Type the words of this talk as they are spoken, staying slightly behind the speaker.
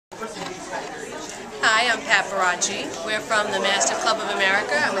Hi, I'm Pat Baracci. We're from the Mastiff Club of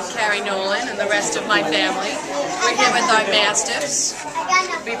America. I'm with Carrie Nolan and the rest of my family. We're here with our Mastiffs.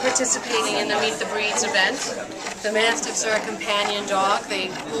 We're participating in the Meet the Breeds event. The Mastiffs are a companion dog. They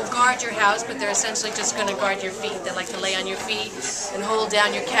will guard your house, but they're essentially just going to guard your feet. They like to lay on your feet and hold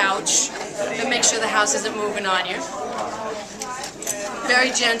down your couch and make sure the house isn't moving on you.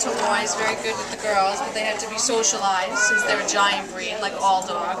 Very gentle boys, very good with the girls, but they have to be socialized since they're a giant breed, like all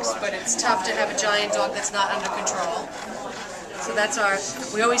dogs. But it's tough to have a giant dog that's not under control. So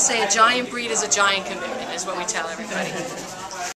that's we always say a giant breed is a giant commitment, is what we tell everybody.